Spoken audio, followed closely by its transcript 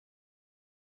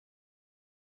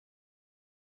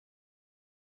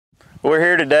We're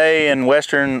here today in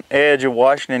western edge of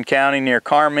Washington County near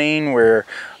Carmine. We're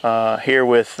here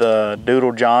with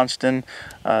Doodle Johnston,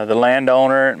 the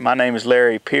landowner. My name is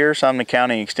Larry Pierce. I'm the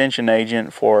county extension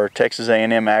agent for Texas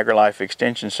A&M AgriLife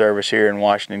Extension Service here in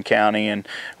Washington County, and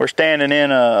we're standing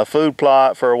in a food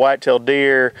plot for a white-tailed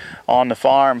deer on the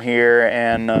farm here.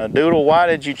 And Doodle, why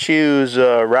did you choose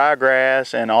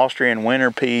ryegrass and Austrian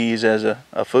winter peas as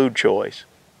a food choice?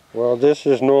 Well, this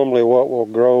is normally what will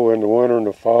grow in the winter and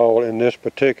the fall in this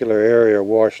particular area of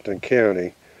Washington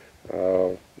County.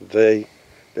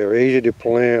 They're easy to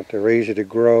plant, they're easy to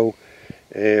grow,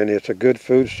 and it's a good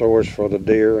food source for the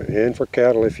deer and for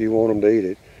cattle if you want them to eat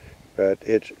it. But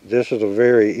this is a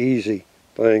very easy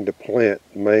thing to plant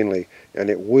mainly, and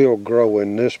it will grow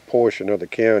in this portion of the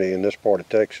county, in this part of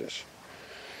Texas.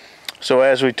 So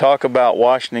as we talk about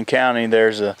Washington County,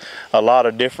 there's a lot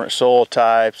of different soil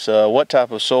types. What type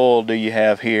of soil do you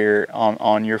have here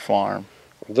on your farm?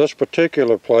 This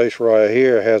particular place right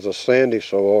here has a sandy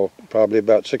soil, probably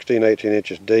about 16, 18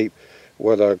 inches deep,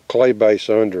 with a clay base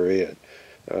under it.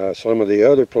 Some of the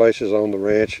other places on the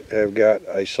ranch have got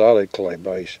a solid clay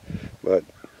base, but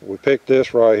we picked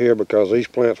this right here because these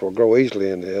plants will grow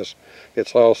easily in this.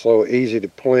 It's also easy to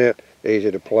plant, easy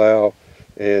to plow,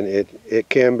 and it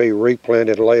can be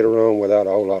replanted later on without a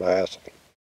whole lot of hassle.